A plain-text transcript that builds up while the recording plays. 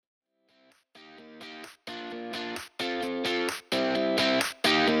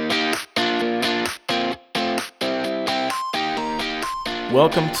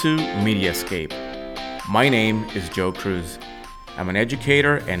Welcome to Mediascape. My name is Joe Cruz. I'm an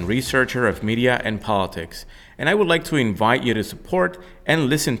educator and researcher of media and politics, and I would like to invite you to support and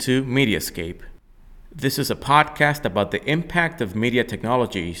listen to Mediascape. This is a podcast about the impact of media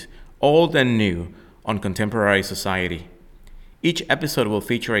technologies, old and new, on contemporary society. Each episode will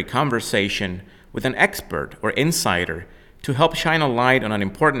feature a conversation with an expert or insider to help shine a light on an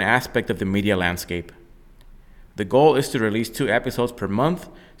important aspect of the media landscape. The goal is to release 2 episodes per month,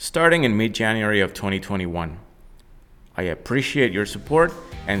 starting in mid-January of 2021. I appreciate your support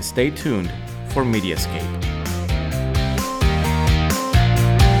and stay tuned for Mediascape.